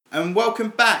And welcome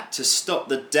back to Stop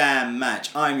the Damn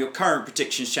Match. I'm your current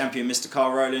predictions champion, Mr.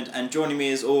 Carl Rowland, and joining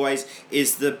me as always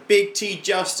is the Big T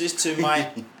Justice to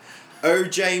my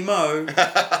OJ Mo.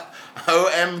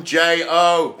 OMJO.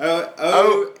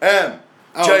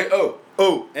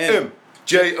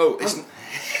 OMJO.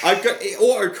 I've got it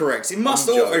autocorrects. It must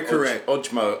autocorrect.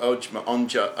 OJMO.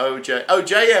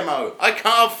 I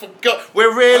can't forget.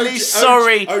 We're really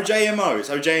sorry. OJMO. It's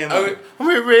OJMO.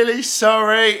 We're really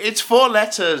sorry. It's 4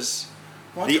 letters.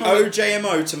 The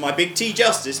OJMO to my Big T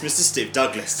Justice, Mr. Steve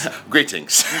Douglas.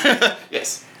 Greetings.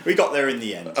 Yes. We got there in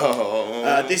the end.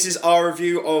 Oh. This is our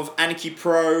review of Anarchy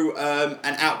Pro and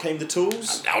Out Came the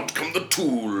Tools. And out come the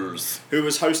tools. Who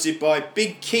was hosted by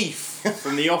Big Keith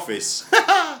from The Office.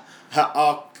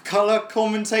 Our colour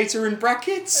commentator in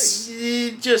brackets.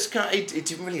 He just can't. He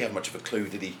didn't really have much of a clue,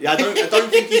 did he? Yeah, I don't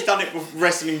think he's done it with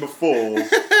wrestling before.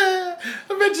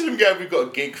 Imagine him going, "We've got a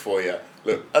gig for you."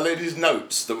 Look, I read his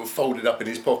notes that were folded up in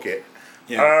his pocket.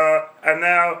 Yeah. And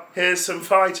now here's some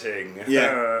fighting.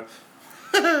 Yeah.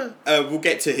 We'll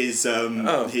get to his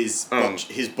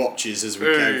botches as we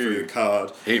go through the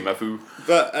card. Hey, Mafu.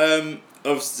 But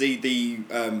obviously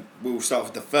we'll start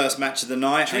with the first match of the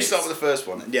night. Should we start with the first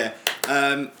one? Yeah.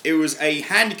 It was a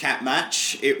handicap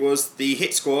match. It was the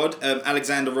Hit Squad,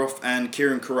 Alexander Roth and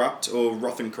Kieran Corrupt, or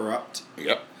Roth and Corrupt.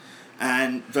 Yep.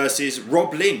 And versus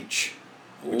Rob Lynch.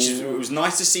 It was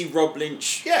nice to see Rob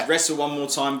Lynch wrestle one more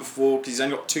time before, because he's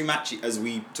only got 2 matches, as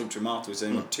we talked to him afterwards, he's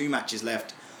only got 2 matches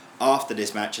left after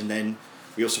this match, and then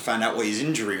we also found out what his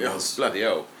injury was. Bloody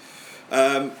hell.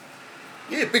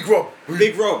 Big Rob.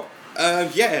 Big Rob.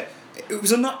 It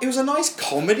was a nice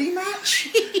comedy match,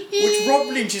 which Rob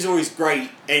Lynch is always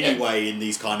great anyway in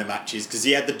these kind of matches, because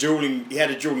he had a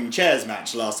dueling chairs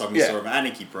match last time we saw him at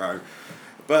Anarchy Pro.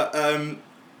 But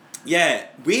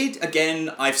weird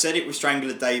again. I've said it with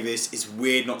Strangler Davis. It's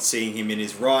weird not seeing him in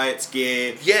his Riots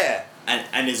gear. Yeah.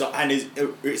 And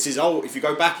it's his old. If you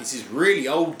go back, it's his really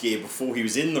old gear before he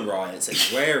was in the Riots. That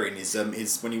he's wearing his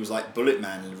when he was like Bullet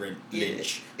Man and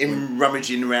Lynch. Him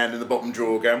rummaging around in the bottom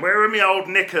drawer, going, "Where are my old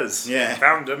knickers?" Yeah,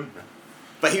 found them.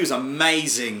 But he was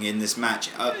amazing in this match.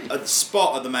 The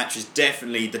spot of the match was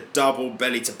definitely the double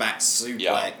belly to back suplex.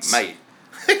 Yeah, mate.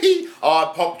 I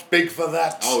popped big for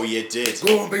that. Oh, you did.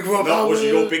 Go on, Big Rob. That was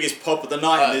your biggest pop of the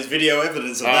night, and there's video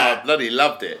evidence of that. I bloody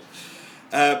loved it.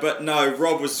 But no,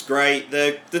 Rob was great.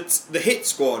 The Hit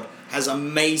Squad has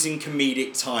amazing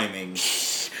comedic timing.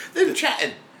 They're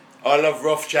chatting. I love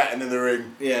Roth chatting in the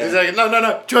ring. Yeah. He's like,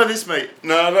 no, try this, mate.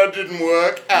 No, that didn't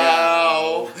work.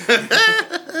 Ow.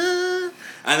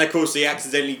 And of course, he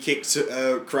accidentally kicked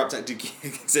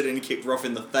accidentally kicked Roth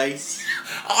in the face.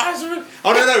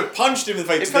 Punched him in the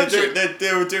face.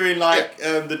 They were doing like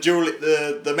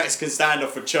the Mexican standoff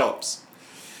for chops.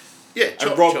 Yeah,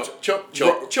 chop.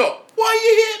 Why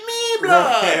you hit me,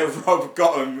 blood? Rob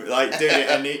got him like doing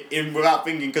it, and without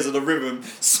thinking, because of the rhythm,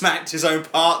 smacked his own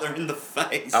partner in the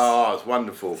face. Oh, it's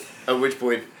wonderful. At which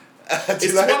point,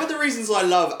 it's one of the reasons I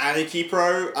love Anarchy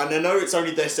Pro, and I know it's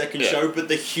only their second show, but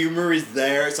the humour is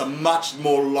there. It's a much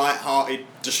more light-hearted,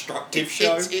 destructive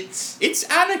show. It's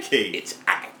Anarchy. It's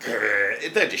Anarchy.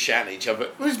 They're just shouting at each other.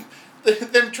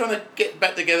 Them trying to get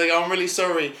back together. I'm really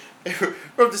sorry.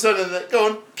 Rob decided that. Go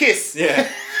on, kiss. Yeah.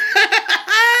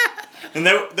 And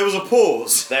there was a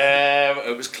pause.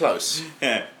 It was close.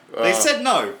 Yeah. They said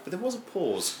no, but there was a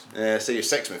pause. Yeah, see, if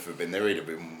Sexsmith had been there, he'd have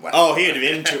been... Oh, he'd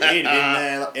have been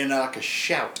there in like a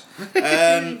shout.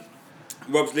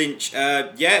 Rob Lynch,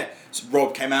 so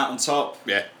Rob came out on top.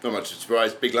 Yeah, not much of a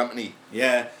surprise. Big lump, and he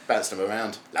bounced him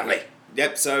around. Lovely.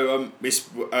 Yep, so he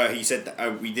said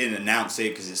that we didn't announce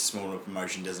it because it's a smaller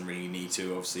promotion, doesn't really need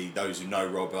to. Obviously, those who know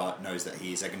Rob knows that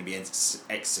he is going to be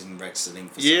exiting wrestling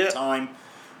for some time.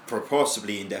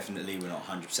 Possibly indefinitely, we're not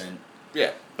 100%.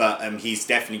 Yeah. But he's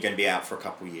definitely going to be out for a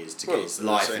couple of years to get his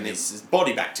life and his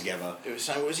body back together.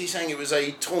 What was he saying? It was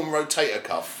a torn rotator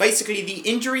cuff. Basically, the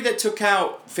injury that took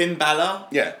out Finn Balor.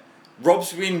 Yeah.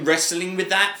 Rob's been wrestling with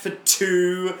that for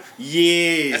 2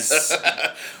 years.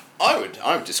 I would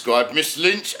describe Mr.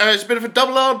 Lynch as a bit of a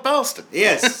double-hard bastard.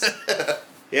 Yes.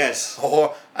 Yes.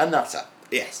 Or a nutter.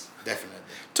 Yes, definitely.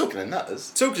 Talking of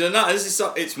nutters,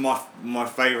 it's my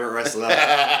favourite wrestler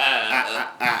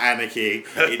at Anarchy.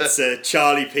 It's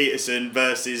Charlie Peterson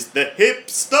versus the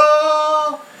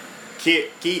hipster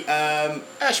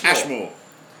Ashmore.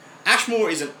 Ashmore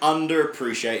is an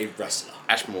underappreciated wrestler.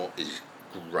 Ashmore is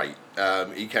great.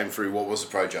 He came through what was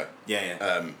the Projo.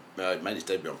 Yeah. Made his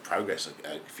debut on Progress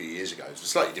a few years ago. It's a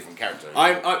slightly different character.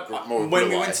 When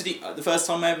we went to the first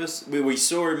time we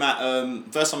saw him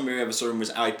at first time we ever saw him was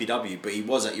at IPW, but he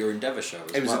was at your Endeavour show.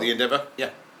 He was at the Endeavour.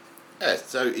 Yeah. Yeah.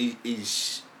 So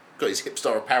he's got his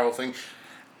hipster apparel thing.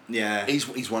 Yeah.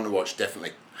 He's one to watch,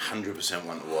 definitely. 100%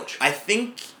 one to watch. I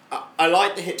think I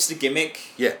like the hipster gimmick.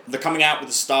 Yeah. They're coming out with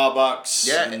the Starbucks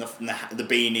Yeah. and the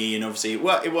beanie, and obviously it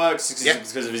works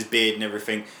because of his beard and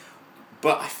everything.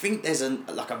 But I think there's a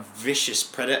vicious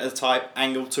predator type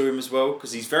angle to him as well,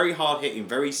 because he's very hard hitting,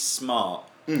 very smart.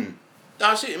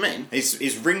 I see what you mean.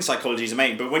 His ring psychology is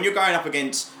amazing, but when you're going up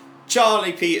against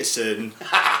Charlie Peterson,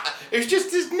 It's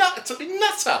just this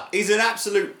nutter. he's an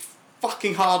absolute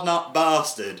fucking hard nut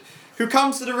bastard who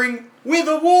comes to the ring with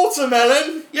a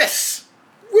watermelon, Yes.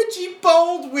 which he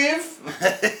bowled with.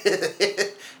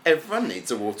 Everyone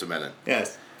needs a watermelon.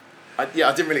 Yes. I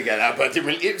didn't really get that, but I didn't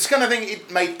really. It's kind of thing.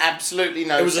 It made absolutely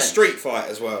no sense. It was a street fight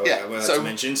as well. Yeah, To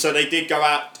mention. So they did go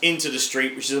out into the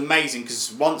street, which is amazing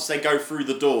because once they go through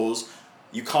the doors,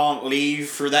 you can't leave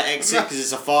through that exit because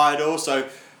it's a fire door. So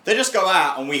they just go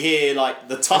out, and we hear like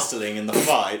the tussling and the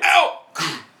fight. Ow!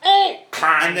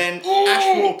 And then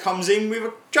Ashmore comes in with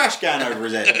a trash can over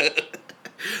his head.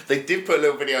 They did put a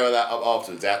little video of that up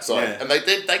afterwards outside, Yeah. and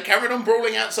they carried on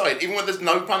brawling outside, even when there's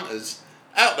no punters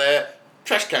out there.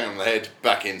 Trash can on the head,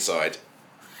 back inside.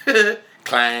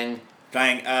 Clang.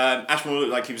 Bang. Ashmore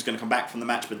looked like he was going to come back from the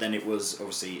match, but then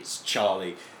it's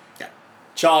Charlie. Yeah.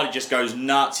 Charlie just goes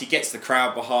nuts. He gets the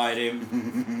crowd behind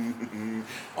him.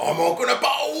 I'm all gonna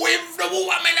bowl with the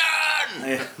watermelon.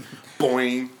 Yeah.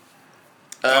 Boing.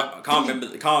 Can't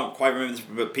quite remember this,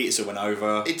 but Peterson went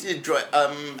over. It did.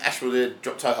 Ashwell did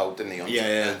drop toe hold, didn't he?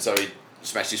 Yeah. And so he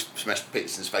smashed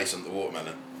Peterson's face on the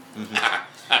watermelon.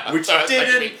 Which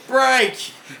didn't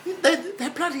break. They're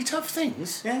bloody tough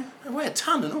things. Yeah. They weigh a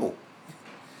ton and all.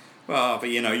 Well, but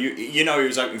you know he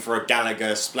was hoping for a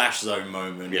Gallagher splash zone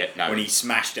moment. Yeah, no. When he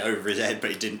smashed it over his head,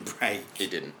 but it didn't break. He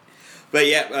didn't. But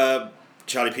yeah,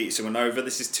 Charlie Peterson went over.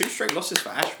 This is 2 straight losses for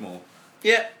Ashmore.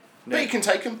 Yeah. But you can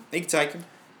take him. He can take him.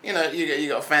 You know, you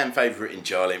got a fan favourite in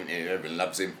Charlie. Everyone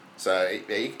loves him, so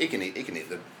he can hit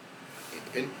the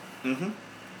pin.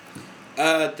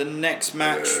 The next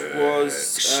match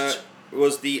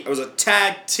was a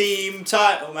tag team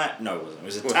title match. No, it wasn't. It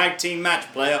was a tag team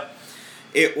match player.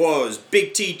 It was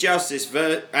Big T Justice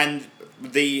and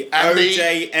the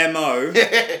OJMO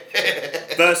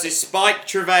versus Spike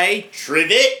Trivet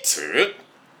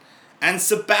and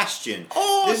Sebastian.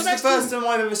 Oh, this Sebastian. is the first time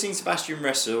I've ever seen Sebastian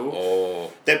wrestle.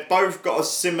 Oh. They've both got a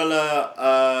similar,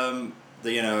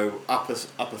 upper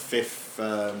fifth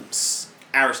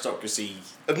aristocracy.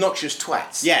 Obnoxious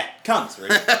twats. Yeah, cunts,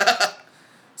 really.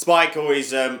 Spike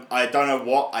always, I don't know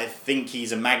what, I think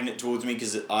he's a magnet towards me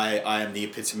because I am the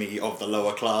epitome of the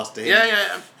lower class to him.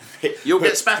 Yeah. You'll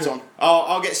get spat on.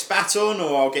 I'll get spat on,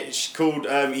 or I'll get called,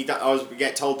 I'll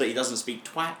get told that he doesn't speak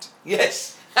twat.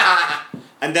 Yes.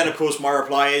 And then, of course, my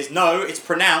reply is, no, it's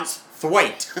pronounced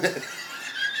thwaite.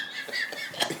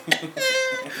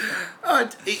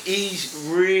 He's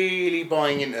really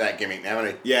buying into that gimmick now,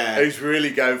 isn't he? Yeah. He's really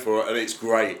going for it, and it's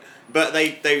great. But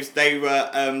they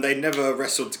never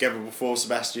wrestled together before,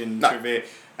 Sebastian Trivet,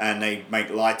 and they make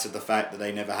light of the fact that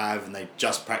they never have, and they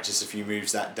just practice a few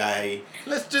moves that day.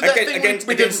 Let's do that thing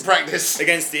we didn't practice.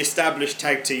 Against the established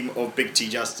tag team of Big T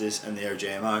Justice and the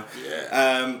OJMO.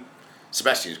 Yeah.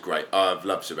 Sebastian's great. I've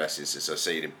loved Sebastian since I've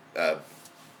seen him.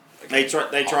 They try.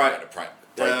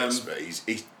 But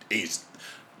he's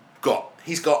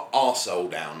got arsehole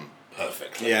down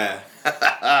perfectly. Yeah.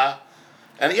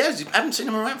 And I haven't seen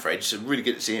him around for ages, so really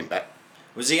good to see him back.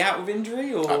 Was he out with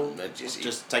injury or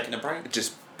just taking a break?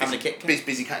 Just having a kick?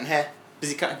 Busy cutting hair.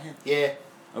 Busy cutting hair? Yeah.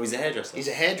 Oh, he's a hairdresser? He's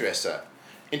a hairdresser.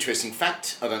 Interesting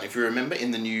fact, I don't know if you remember, in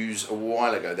the news a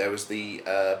while ago, there was the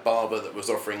barber that was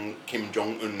offering Kim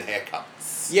Jong-un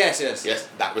haircuts. Yes. Yes,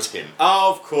 that was him.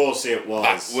 Of course it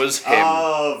was. That was him.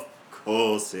 Of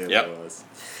course it was.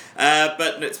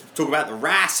 But let's talk about the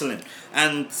wrestling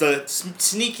and the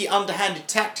sneaky, underhanded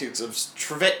tactics of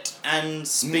Trivet and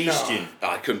Sebastian. No,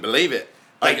 I couldn't believe it.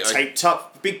 They taped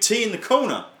up Big T in the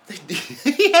corner.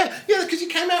 yeah, because he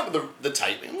came out with the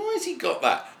tape. Why has he got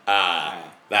that?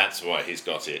 That's why he's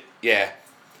got it. Yeah.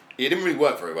 It didn't really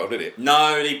work very well, did it?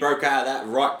 No, he broke out of that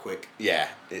right quick. Yeah,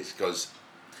 it's because...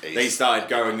 They started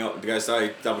going up,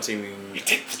 started double teaming. He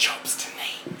took the chops, didn't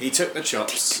he? He took the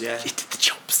chops, He took the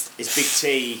chops. It's Big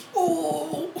T.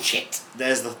 Oh, shit.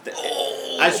 There's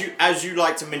as you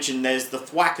like to mention, there's the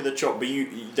thwack of the chop, but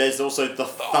there's also the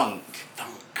thunk.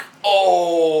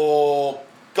 Oh,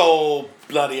 God,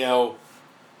 bloody hell.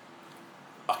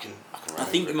 I can remember. I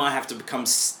think we might have to become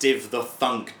Stiv the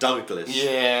Thunk Douglas.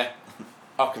 Yeah.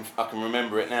 I can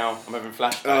remember it now. I'm having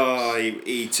flashbacks. Oh,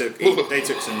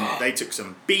 they took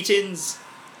some beatings.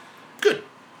 Good.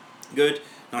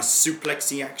 Nice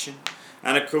suplexy action.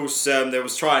 And of course, they were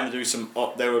trying to do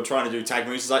tag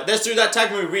moves. It's like, let's do that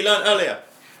tag move we learned earlier.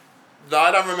 No,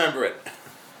 I don't remember it.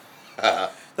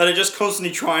 That are just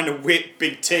constantly trying to whip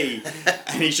Big T,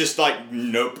 and he's just like,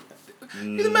 nope.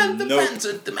 The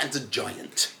man's a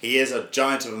giant. He is a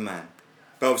giant of a man.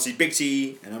 But obviously, Big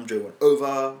T and Andre went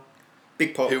over.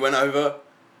 Big Pop. Who went over?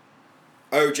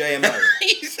 OJMO.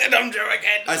 He said Andre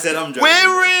again. I said Andre.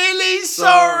 We're really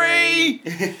sorry.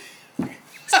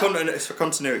 It's for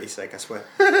continuity's sake, I swear.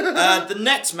 The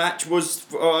next match was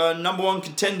number one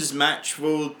contenders match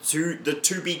for the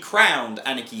to be crowned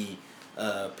Anarchy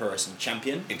Pro Wrestling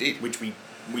Champion. Indeed.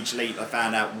 Which later I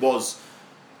found out was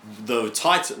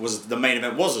the main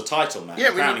event was a title match.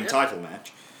 Yeah, crowning title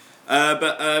match.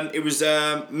 But it was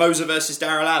Moser versus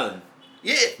Daryl Allen.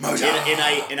 Yeah, Moser.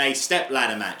 In a step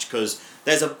ladder match, because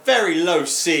there's a very low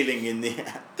ceiling in the.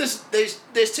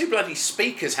 There's two bloody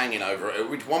speakers hanging over it.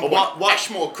 With one point,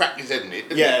 Ashmore cracked his head in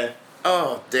it. Yeah. He?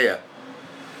 Oh dear.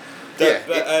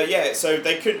 So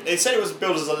they couldn't. They said it was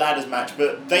billed as a ladders match,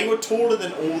 but they were taller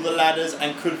than all the ladders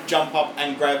and could jump up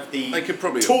and grab the. They could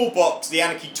probably toolbox, the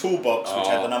Anarchy toolbox, which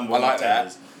had the number one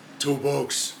contenders.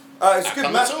 Toolbox. It's a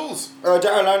good match. Tools.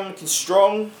 Daryl Allen looking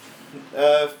strong.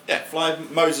 Fly.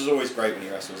 Moser's always great when he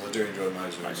wrestles. I do enjoy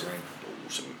Moser.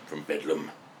 Awesome from Bedlam.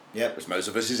 Yep. It's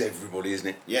Moser versus everybody, isn't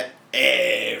it? Yeah,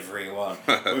 everyone.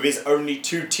 With his only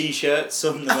 2 T-shirts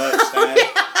on the merch stand.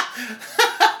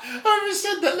 I always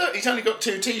said that. Look, he's only got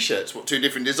 2 T-shirts. What, 2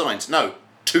 different designs? No,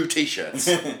 2 T-shirts.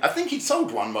 I think he'd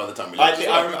sold one by the time we left.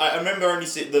 I remember only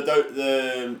seeing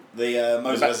the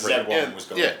Moser versus everyone was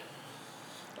gone. Yeah.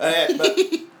 But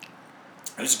it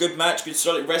was a good match, good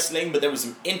solid wrestling, but there was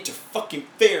some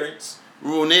interference.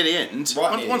 Well, near the end.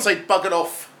 Once they buggered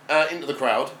off into the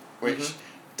crowd, which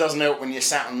doesn't help when you're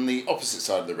sat on the opposite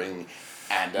side of the ring.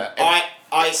 And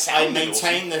I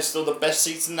maintain they're still the best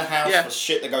seats in the house for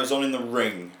shit that goes on in the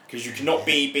ring, because you cannot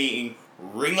be beating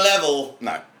ring level.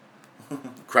 No.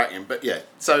 Cracking, but yeah.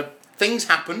 So things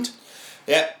happened.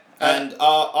 Yeah. And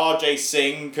RJ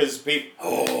Singh, because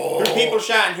people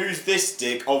shouting, "Who's this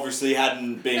dick?" Obviously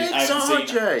hadn't been. It's I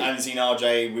haven't seen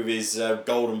RJ with his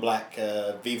gold and black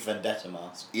V Vendetta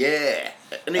mask. Yeah,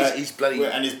 and he's bloody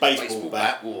and his baseball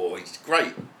bat. Oh, he's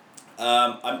great.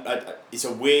 It's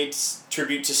a weird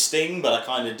tribute to Sting, but I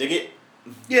kind of dig it.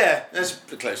 Yeah, that's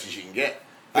the closest you can get.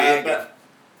 But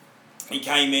he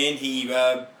came in, he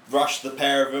rushed the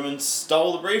pair of them and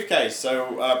stole the briefcase.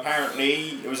 So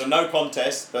apparently it was a no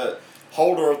contest, but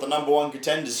holder of the number one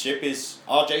contendership is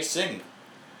RJ Singh.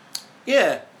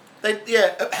 Yeah,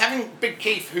 having Big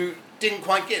Keith, who didn't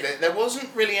quite get it, there wasn't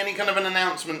really any kind of an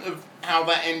announcement of how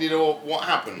that ended or what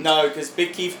happened. No, because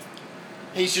Big Keith,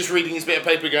 he's just reading his bit of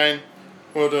paper going,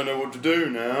 well, I don't know what to do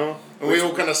now. And we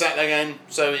all kind of sat there going,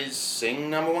 so is Singh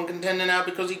number one contender now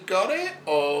because he got it?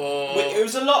 Or... It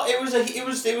was a lot, it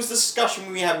was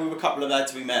discussion we had with a couple of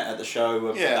lads we met at the show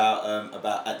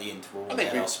about at the interval when we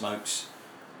had our smokes.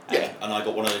 And I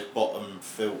got one of those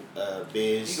bottom-filled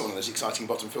beers. You got one of those exciting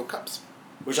bottom-filled cups.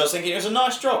 Which I was thinking, it was a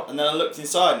nice drop. And then I looked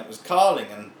inside and it was Carling.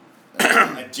 And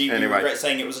GB regret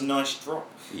saying it was a nice drop.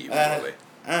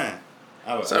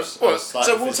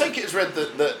 So we'll take it as read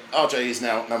that RJ is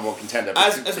now number one contender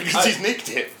because he's nicked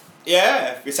it.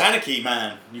 Yeah, it's Anarchy,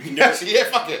 man. You can do it. Yeah,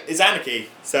 fuck it. It's Anarchy,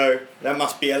 so that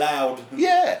must be allowed.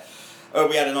 Yeah.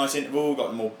 We had a nice interval,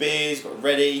 got more beers, got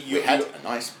ready. We had a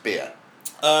nice beer.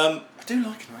 I do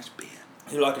like a nice beer.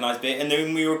 I do like a nice beer. And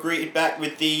then we were greeted back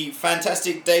with the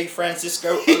fantastic Dave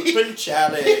Francisco Open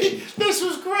Challenge. This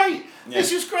was great. Yeah.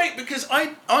 This was great because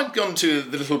I'd gone to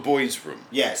the little boys' room.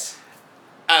 Yes.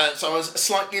 So I was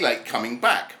slightly late coming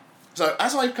back. So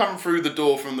as I come through the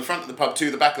door from the front of the pub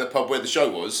to the back of the pub where the show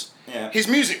was, his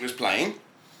music was playing.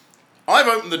 I've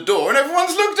opened the door and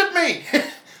everyone's looked at me.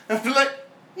 I'm like,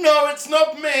 no, it's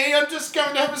not me. I'm just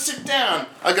going to have a sit down.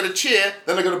 I got a cheer,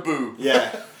 then I got a boo.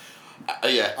 Yeah.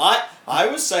 Yeah. I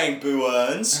was saying boo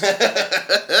earns.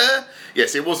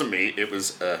 Yes, it wasn't me. It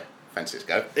was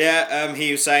Francisco. Yeah,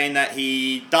 he was saying that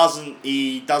he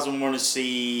doesn't want to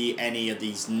see any of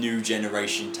these new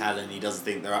generation talent. He doesn't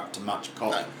think they're up to much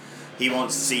cop. No. He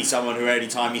wants to see someone who every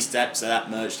time he steps at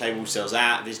that merch table sells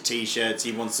out of his t-shirts.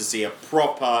 He wants to see a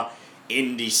proper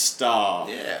indie star.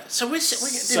 Yeah. So we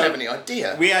didn't have any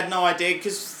idea. We had no idea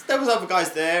because there was other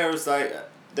guys there. It was like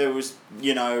there was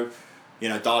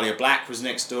Dahlia Black was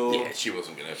next door. Yeah, she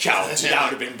wasn't going to. That would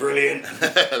have been brilliant.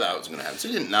 That was going to happen. So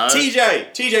we didn't know.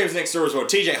 TJ was next door as well.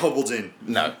 TJ hobbled in.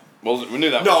 No. We knew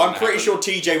that. No, I'm pretty sure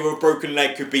TJ with a broken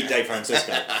leg could beat Dave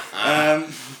Francisco.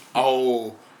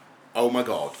 Oh my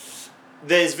God.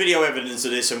 There's video evidence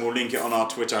of this, and we'll link it on our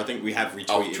Twitter. I think we have retweeted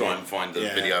it. I'll try and find the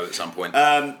video at some point.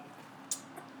 Part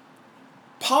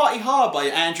Party Hard by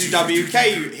Andrew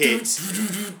WK hits,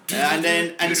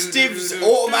 and Stiv's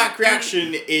automatic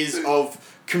reaction is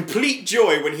of complete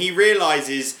joy when he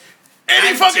realises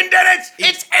Eddie fucking Dennis!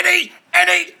 It's Eddie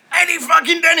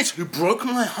fucking Dennis! Who broke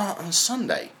my heart on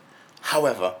Sunday.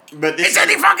 However, it's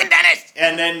Eddie fucking Dennis!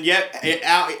 And then,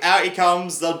 out he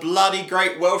comes, the bloody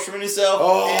great Welshman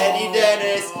himself, Eddie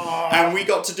Dennis. And we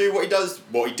got to do what he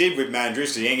did with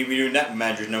Mandris, because he ain't going to be doing that with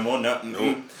Mandris no more.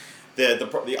 No.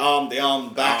 The arm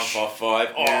bash. Arm for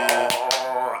 5.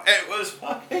 Yeah. It was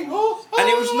fucking awesome. And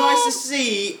it was nice to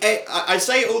see. I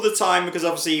say it all the time because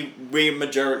obviously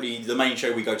the main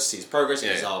show we go to see is Progress.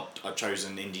 It's our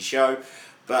chosen indie show.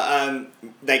 But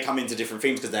they come into different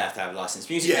themes because they have to have licensed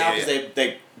music now because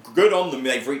they're good on them.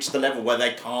 They've reached the level where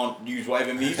they can't use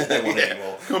whatever music they want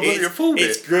anymore.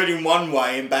 It's good in one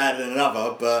way and bad in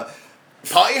another, but...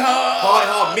 Party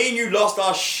hard! Me and you lost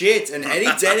our shit, and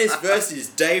Eddie Dennis versus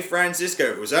Dave Francisco.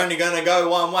 It was only going to go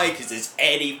one way because it's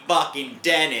Eddie fucking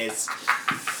Dennis.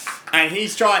 And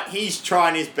he's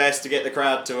trying his best to get the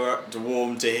crowd to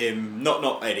warm to him.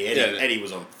 Not Eddie. Eddie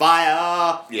was on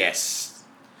fire. Yes.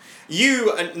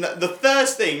 The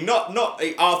first thing, not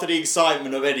after the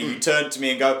excitement of Eddie, you turned to me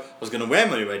and go, I was going to wear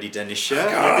my Eddie Dennis shirt,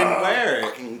 and I didn't wear it.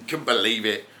 I couldn't believe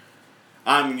it.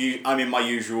 I'm in my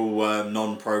usual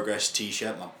non-Progress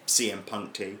t-shirt, my CM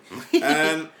Punk tee.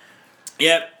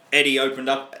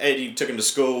 Eddie took him to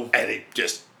school. Eddie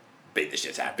just beat the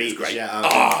shit out of him. It was great. It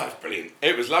was brilliant.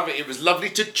 It was lovely. It was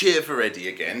lovely to cheer for Eddie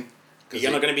again.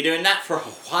 You're not going to be doing that for a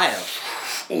while.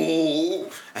 Oh.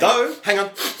 Hang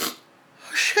on.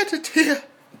 I shed a tear.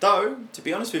 Though, to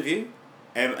be honest with you,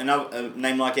 another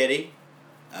name like Eddie,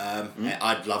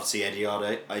 I'd love to see Eddie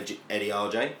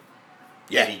RJ.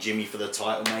 Yeah. Eddie Jimmy for the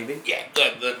title, maybe. Yeah,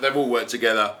 they've all worked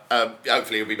together.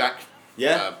 Hopefully he'll be back.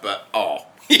 Yeah.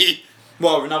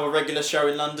 Well, another regular show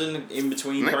in London in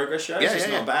between Progress shows. It's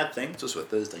not a bad thing. It's also a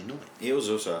Thursday night. It was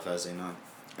also a Thursday night.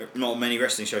 Not many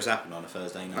wrestling shows happen on a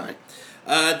Thursday night.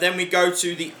 Then we go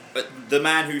to the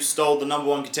man who stole the number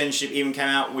one contendership. Even came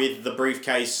out with the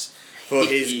briefcase for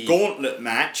his gauntlet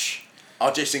match.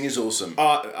 RJ Singh is awesome.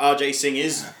 RJ Singh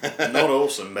is not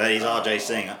awesome, but he's RJ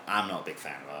Singh. I'm not a big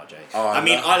fan of RJ.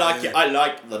 I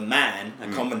like the man, a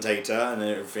commentator and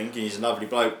everything. He's a lovely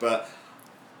bloke, but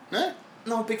not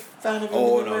a big fan of him.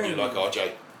 Oh no, I do like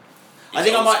RJ. I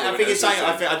think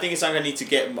it's something I need to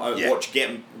get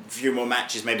a few more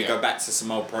matches. Maybe go back to some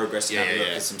old Progress and have a look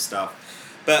at some stuff.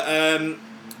 But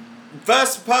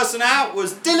first person out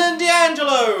was Dylan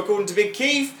D'Angelo, according to Big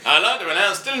Keith. I'd like to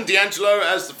announce Dylan D'Angelo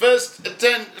as the first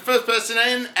person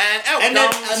in, and out and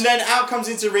then out comes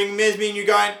into the ring. Me and you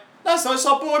going, that's not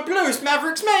our boy Blue. It's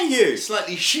Mavericks Mayhew.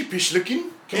 Slightly sheepish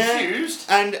looking, confused.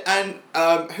 And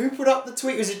who put up the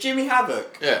tweet? Was it Jimmy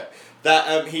Havoc? Yeah.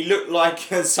 That he looked like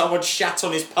someone shat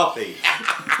on his puppy.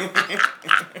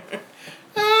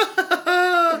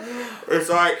 It's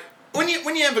like when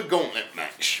you have a gauntlet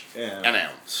match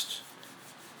announced,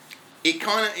 you're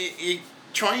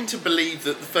trying to believe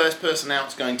that the first person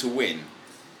out's going to win.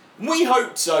 We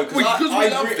hope so because I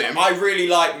love him. I really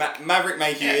like Maverick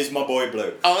Mayhew is my boy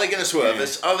Blue. Are they going to swerve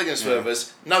us? Are they going to swerve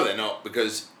us? No, they're not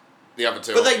because the other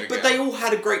two. But they all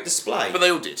had a great display. But they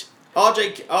all did.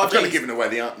 RJ I've kind of given away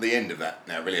the end of that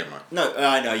now, really, haven't I? No,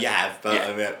 I know you have,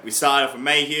 but we started off with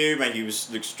Mayhew. Mayhew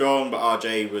looked strong, but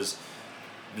RJ was.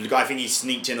 I think he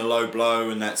sneaked in a low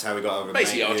blow, and that's how we got over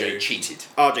Basically, Mayhew. RJ cheated.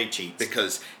 RJ cheats.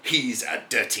 Because he's a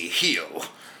dirty heel.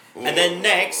 Ooh. And then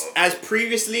next, as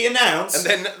previously announced...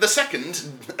 And then the second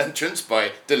entrance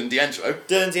by Dylan D'Angelo.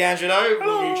 Dylan D'Angelo. We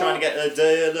were trying to get the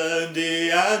Dylan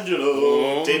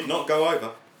D'Angelo. Did not go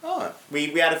over. Oh.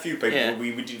 We had a few people. Yeah.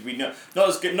 We know not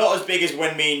as big as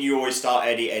when me and you always start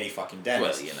Eddie fucking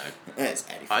Dennis. Well, you know. It's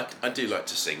Eddie. I do like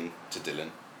to sing to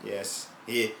Dylan. Yes.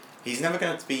 He's never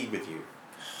going to be with you.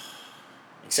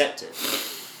 Accept it.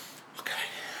 Okay.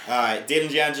 Alright, Dylan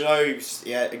D'Angelo,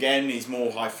 again, he's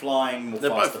more high flying, more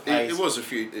faster pace. There was a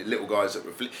few little guys that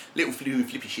were little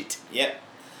flippy shit. Yep.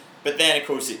 But then, of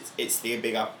course, it's the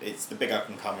big up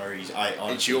and comer. I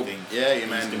honestly think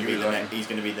he's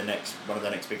going to be the next one of the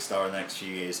next big star in the next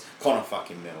few years. Connor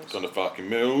fucking Mills.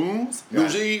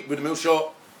 Millsy with a mill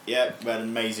shot. Yeah, we had an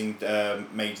amazing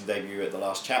debut at the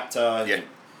last chapter. Yeah.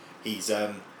 He's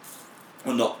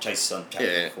well, not Chase's son.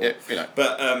 Yeah, you know.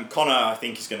 But Connor, I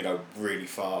think, is going to go really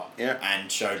far. Yeah.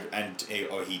 And he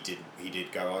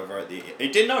did go over at the. He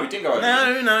didn't go over.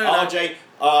 No. RJ,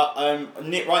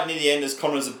 right near the end, as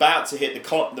Connor's about to hit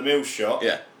the mill shot.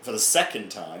 Yeah. For the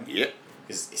second time. Yeah.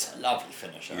 Because it's a lovely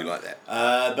finisher. You like that?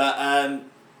 Daryl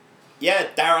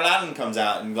Allen comes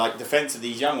out and defense of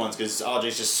these young ones because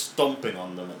RJ's just stomping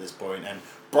on them at this point and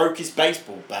broke his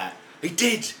baseball bat. He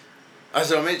did.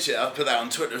 As I mentioned, I put that on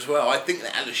Twitter as well. I think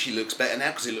that Alushi looks better now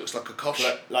because he looks like a Kosh.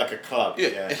 Like a club.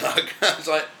 Yeah. It's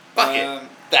like, fuck it.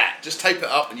 That. Just tape it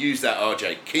up and use that,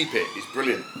 RJ. Keep it. It's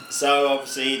brilliant. So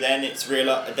obviously, then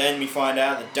then we find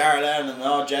out that Darren Allen and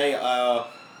RJ are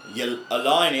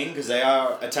aligning because they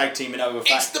are a tag team in other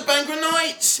factions. It's the Bangra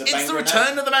Knights. It's the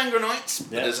return of the Bangra Knights.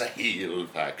 But there's a heel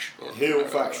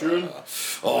faction.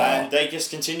 And they just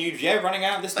continued, running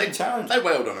out this new talent. They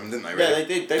wailed on them, didn't they? Really? Yeah,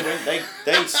 they did.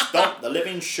 They stomped the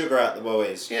living sugar out the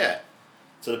boys. Yeah.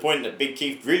 To the point that Big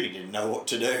Keith really didn't know what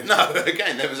to do. No,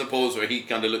 again, there was a pause where he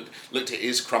kind of looked at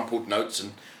his crumpled notes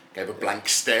and gave a blank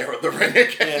stare at the ring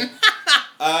again.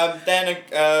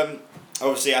 Then,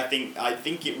 obviously, I think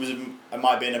it might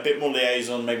have been a bit more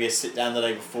liaison, maybe a sit down the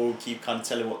day before. Keith kind of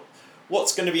telling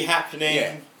what's going to be happening.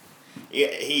 Yeah.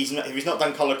 If he's not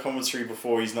done colour commentary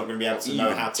before, he's not going to be able to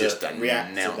know how to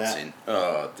react to that.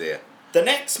 Oh dear. The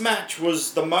next match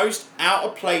was the most out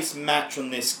of place match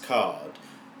on this card.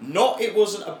 It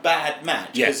wasn't a bad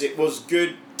match, because it was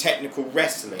good technical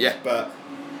wrestling, but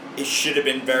it should have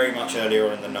been very much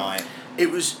earlier in the night. It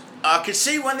was, I could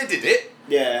see when they did it.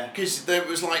 Yeah. Because there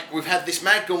was we've had this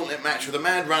mad gauntlet match with a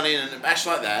mad run-in and a bash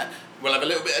like that. We'll have a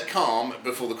little bit of calm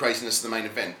before the craziness of the main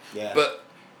event. Yeah. But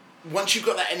once you've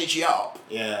got that energy up,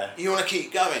 you want to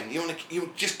keep going.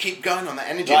 You just keep going on that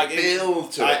energy.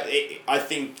 Build to it. I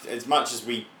think as much as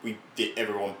we did,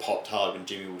 everyone popped hard when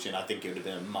Jimmy walked in. I think it would have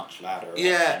been a much louder.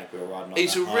 If we were riding on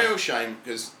it's a real shame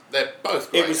because they're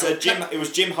both great. It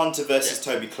was Jim Hunter versus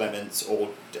Toby Clements, or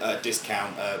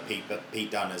discount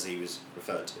Pete Dunne as he was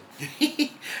referred to.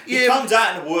 He comes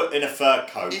out in a fur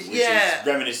coat, which is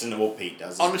reminiscent of what Pete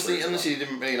does. Honestly,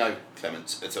 didn't really know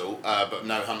Clements at all, but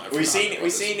no Hunter.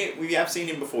 We have seen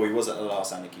him before. He was at the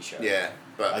last Anarchy show. Yeah,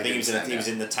 but I think he was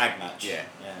in the tag match. Yeah.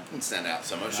 Didn't stand out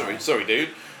so much. Sorry, dude.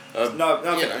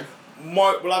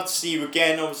 We'll have to see you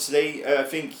again. Obviously, I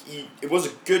think it was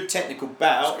a good technical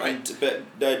bout,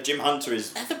 but Jim Hunter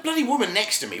is. And the bloody woman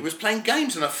next to me was playing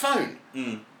games on her phone.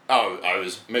 Mm. Oh, I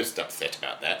was most upset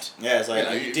about that. Yeah, it's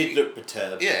like you did look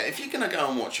perturbed. Yeah, if you're gonna go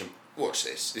and watch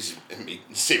this is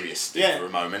serious for a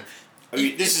moment.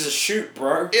 This is a shoot,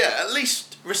 bro. Yeah, at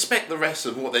least respect the rest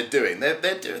of what they're doing.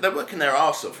 They're working their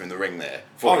arse off in the ring there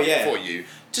for you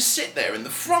to sit there in the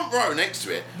front row next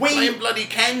to it playing bloody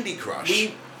Candy Crush.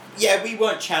 We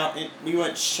weren't chanting. We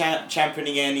weren't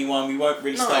championing anyone. We weren't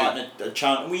really starting a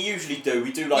chant. And we usually do.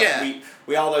 We do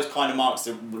we are those kind of marks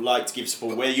that like to give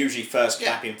support. We're usually first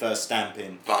clapping, first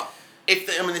stamping. But if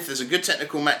there's a good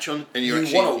technical match on and you're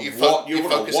want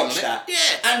to watch that. Yeah.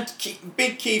 And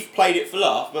Big Keith played it for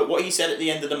laugh. But what he said at the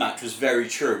end of the match was very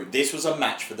true. This was a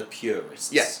match for the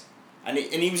purists. Yes. And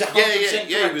he was 100% correct.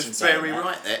 He was very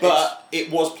right there. But it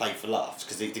was played for laughs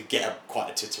because they did get quite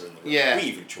a titter in the room. Yeah. We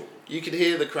even chortled. You could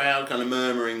hear the crowd kind of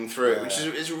murmuring through it, which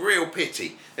is a real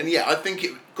pity. And I think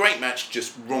great match,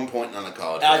 just wrong point on the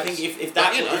card. I think if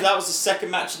that was the second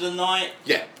match of the night,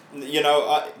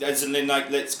 as in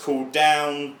let's cool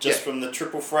down from the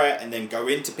triple threat and then go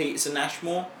into Peterson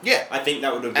Ashmore. Yeah, I think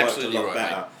that would have worked a lot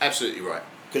better. Mate. Absolutely right.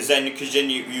 Because then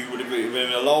you would have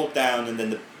been a lull down and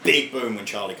then the big boom when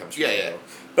Charlie comes through. Yeah.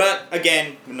 But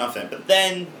again, nothing. But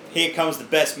then here comes the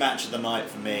best match of the night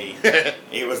for me.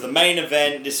 It was the main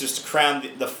event. This was to crown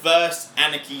the first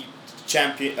Anarchy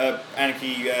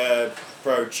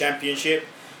Pro Championship.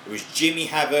 It was Jimmy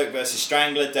Havoc versus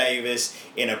Strangler Davis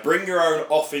in a Bring Your Own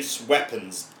Office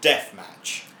Weapons death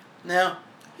match. Now,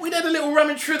 we'd had a little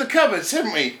rummage through the cupboards,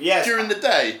 haven't we? Yes. During the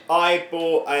day. I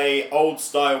bought a old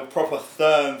style proper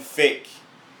therm-thick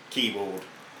keyboard.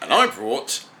 And I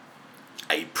brought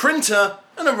a printer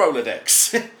and a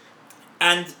Rolodex.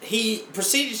 And he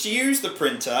proceeded to use the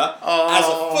printer as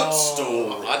a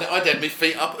footstool. I had my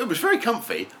feet up. It was very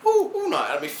comfy. All night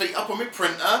I had my feet up on my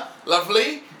printer.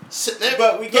 Lovely. Sit there.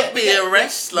 But we get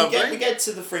lovely. We get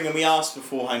to the thing and we asked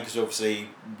beforehand because obviously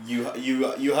you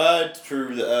heard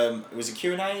through the was it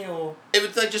Q&A or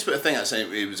they just put a thing out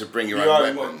saying it was a Bring Your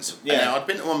Own Weapons. Yeah. And now I'd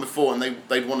been to one before and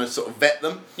they'd want to sort of vet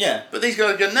them. Yeah. But these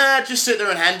guys go, nah, just sit there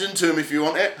and hand them to them if you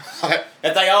want it.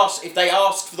 If they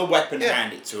ask for the weapon,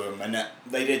 hand it to them, and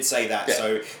they did say that. Yeah.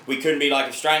 So we couldn't be like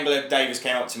if Strangler Davis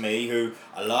came up to me, who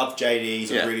I love JD,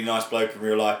 he's a really nice bloke in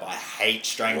real life, but I hate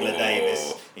Strangler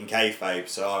Davis in kayfabe.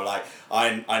 So I'm like,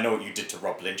 I know what you did to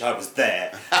Rob Lynch. I was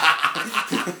there.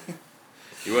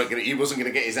 He wasn't gonna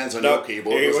get his hands on your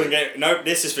keyboard. No,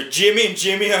 this is for Jimmy and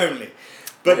Jimmy only.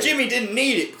 But Jimmy didn't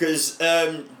need it because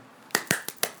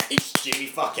it's Jimmy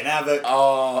fucking Havoc.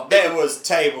 There was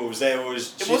tables. There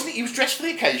was. It wasn't. He was dressed for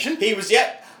the occasion. He was.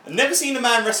 I've never seen a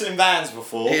man wrestle in Vans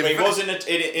before. He was in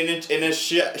a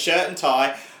shirt and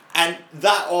tie, and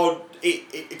that odd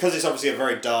because it's obviously a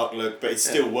very dark look, but it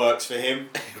still works for him.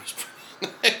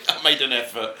 I made an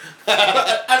effort.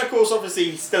 And of course,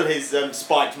 obviously, still his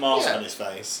spiked mask on his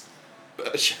face.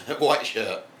 White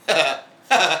shirt.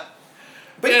 But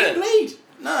he didn't bleed.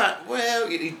 No, well,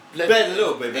 he bled a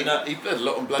little bit, but no. He bled a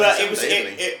lot on bloody But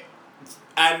Sunday,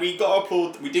 and we got to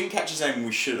applaud. We didn't catch his name, and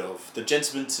we should have. The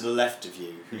gentleman to the left of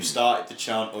you, who started the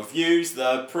chant of "Use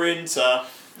the printer."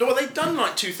 No, well, they'd done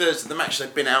like 2/3 of the match.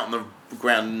 They'd been out on the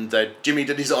ground. Jimmy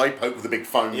did his eye poke with a big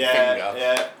foam finger.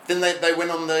 Yeah. Then they went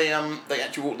on the they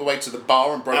actually walked the way to the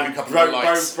bar and broke a couple of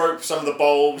lights. Broke some of the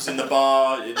bulbs in the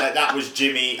bar. that was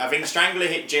Jimmy. I think Strangler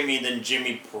hit Jimmy, and then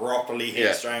Jimmy properly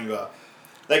hit Strangler.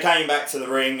 They came back to the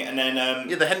ring, and then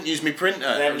they hadn't used me printer.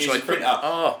 They hadn't used the printer.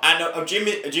 Oh. And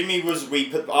Jimmy was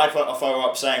I put a photo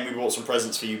up saying we bought some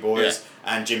presents for you boys,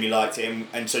 and Jimmy liked it,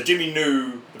 and so Jimmy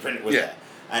knew the printer was there.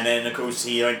 And then of course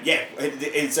he went,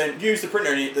 it said use the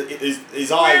printer, and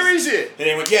his eyes. Where is it? And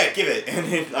he went, give it, and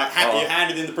he he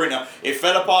handed in the printer. It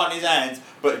fell apart in his hands,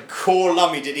 but core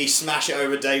lummy did he smash it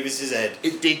over Davis's head.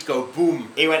 It did go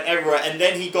boom. He went everywhere, and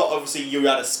then he got you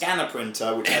had a scanner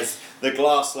printer which has the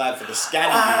glass slab for the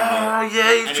scanning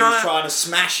unit. He was trying to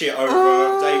smash it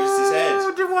over Davis's head.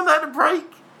 I didn't want that to break.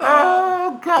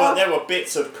 Oh, God. But there were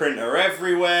bits of printer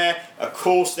everywhere. Of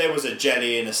course, there was a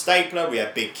jelly and a stapler. We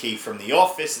had Big Keith from The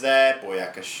Office there.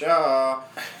 Boyaka Shah.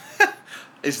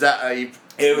 Is that a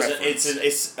reference?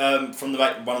 It's from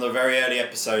one of the very early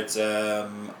episodes.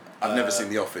 I've never seen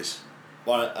The Office.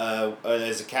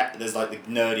 There's like the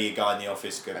nerdy guy in The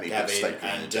Office, Gavin,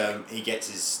 and he gets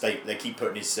his staple. They keep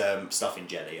putting his stuff in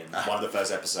jelly, and one of the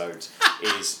first episodes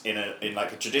is in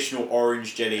like a traditional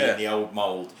orange jelly in the old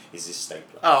mold is this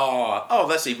stapler. Oh,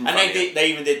 that's even. And funnier.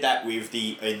 they even did that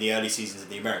in the early seasons of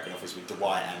the American Office with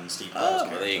Dwight and Steve. Oh,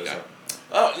 well, there you go.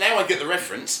 Oh, now I get the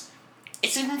reference.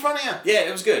 It's even funnier. Yeah,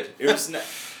 it was good. It was.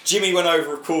 Jimmy went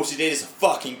over. Of course, he did. It's a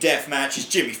fucking death match. It's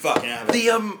Jimmy fucking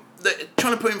Abbott.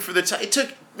 Trying to put him through the it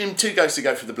took him 2 goes to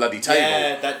go through the bloody table.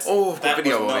 Yeah, that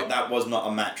was not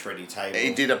a match ready table.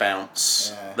 It did a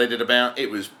bounce. Yeah. They did a bounce. It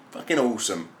was fucking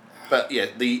awesome. But yeah,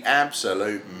 the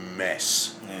absolute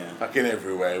mess. Yeah. Fucking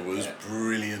everywhere was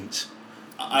brilliant.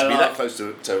 To be that close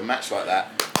to a match like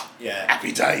that. Yeah.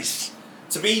 Happy days.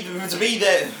 To be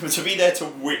there to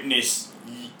witness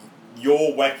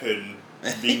your weapon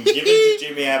being given to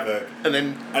Jimmy Havoc and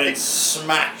then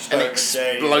smashed and over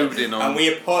exploding JD. on.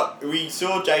 And we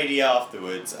saw JD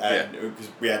afterwards, and because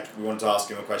we wanted to ask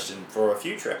him a question for a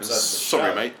future episode.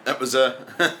 Sorry, mate. That was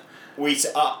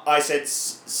I said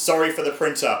sorry for the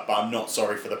printer, but I'm not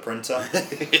sorry for the printer.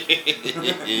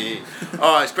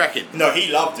 Oh, it's cracking. No,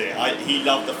 he loved it. He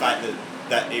loved the fact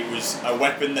that it was a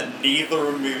weapon that neither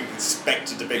of them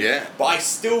expected to be. Yeah. But I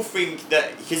still think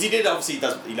that because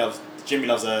Jimmy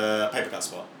loves a paper cut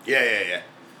spot. Yeah.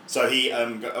 So he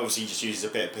obviously just uses a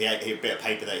bit of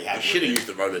paper that he had. You should have used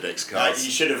the Rolodex cards.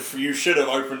 You should have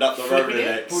opened up the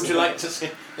Rolodex. Would you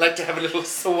like to have a little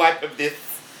swipe of this?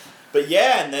 But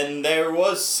yeah, and then there he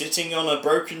was sitting on a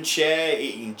broken chair,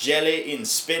 eating jelly and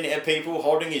spinning at people,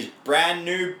 holding his brand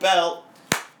new belt.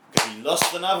 Because he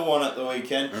lost another one at the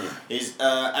weekend. He's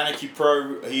Anarchy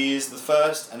Pro. He is the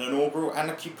first and inaugural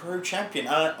Anarchy Pro champion.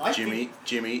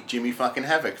 Jimmy fucking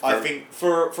Havoc. I think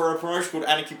for a promotion called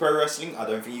Anarchy Pro Wrestling, I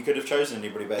don't think you could have chosen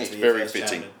anybody better to be your first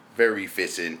champion. Very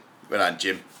fitting. Well done,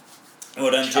 Jim.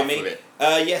 Well done, Jimmy.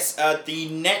 Yes, the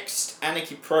next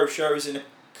Anarchy Pro show is in a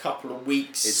couple of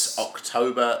weeks. It's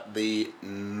October the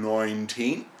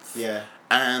 19th. Yeah.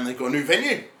 And they've got a new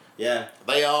venue. Yeah.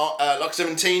 They are Lock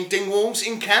 17 Dingwalls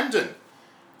in Camden.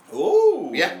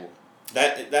 Ooh. Yeah.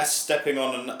 That's stepping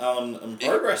on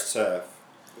progress turf.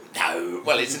 No.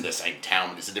 Well, it's in the same town,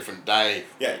 but it's a different day.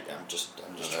 Yeah, I'm just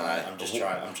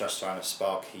trying to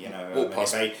spark,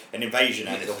 an invasion.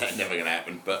 That's never going to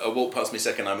happen. But I'll walk past my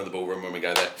second home in the ballroom when we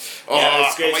go there.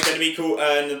 It's going to be called.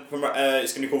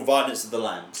 It's going to be called Violence of the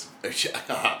Lambs.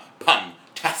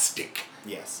 Fantastic.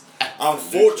 Yes.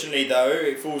 Unfortunately, though,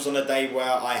 it falls on a day where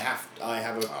I have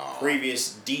a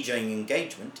previous DJing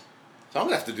engagement. So I'm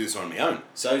gonna have to do this on my own.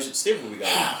 So Steve will be going.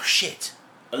 Oh shit!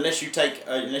 Unless you take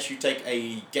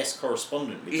a guest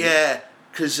correspondent with you. Yeah,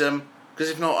 because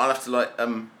if not, I'll have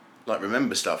to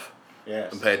remember stuff.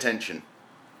 Yes. And pay attention.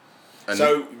 And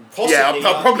so possibly. Yeah,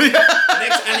 I'll probably. The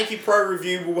next Anarchy Pro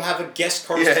review will have a guest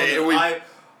correspondent. Yeah,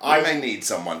 I may need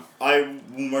someone. I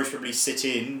will most probably sit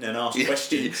in and ask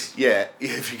questions. Yeah,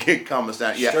 if you can calm us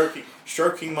down. Yeah.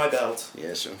 Stroking my belt.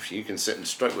 Yeah, so you can sit and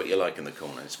stroke what you like in the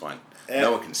corner. It's fine.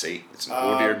 No one can see. It's an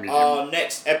audio medium. Our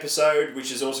next episode,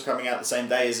 which is also coming out the same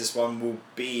day as this one, will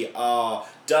be our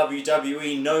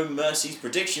WWE No Mercies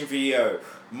prediction video,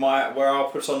 where I'll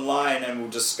put online and we'll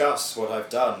discuss what I've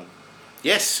done.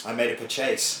 Yes. I made a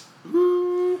purchase.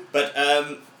 But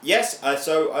yes,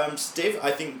 so Steve,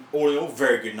 I think all in all,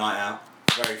 very good night out.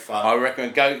 Very fun. I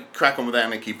recommend go crack on with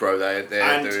Anarchy, bro. They're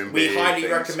doing we big highly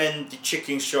things. recommend the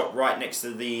chicken shop right next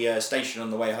to the station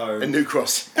on the way home. At New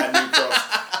Cross. At New Cross.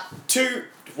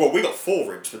 We got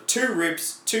 4 ribs, but 2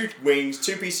 ribs, 2 wings,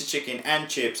 2 pieces of chicken and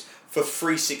chips for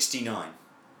 $3.69.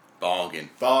 Bargain.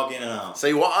 Bargain and a half.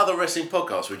 See, what other wrestling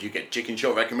podcast would you get chicken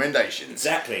shop recommendations?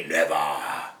 Exactly. Never.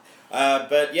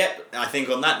 But yeah, I think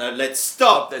on that note, let's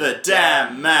stop the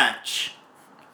damn match.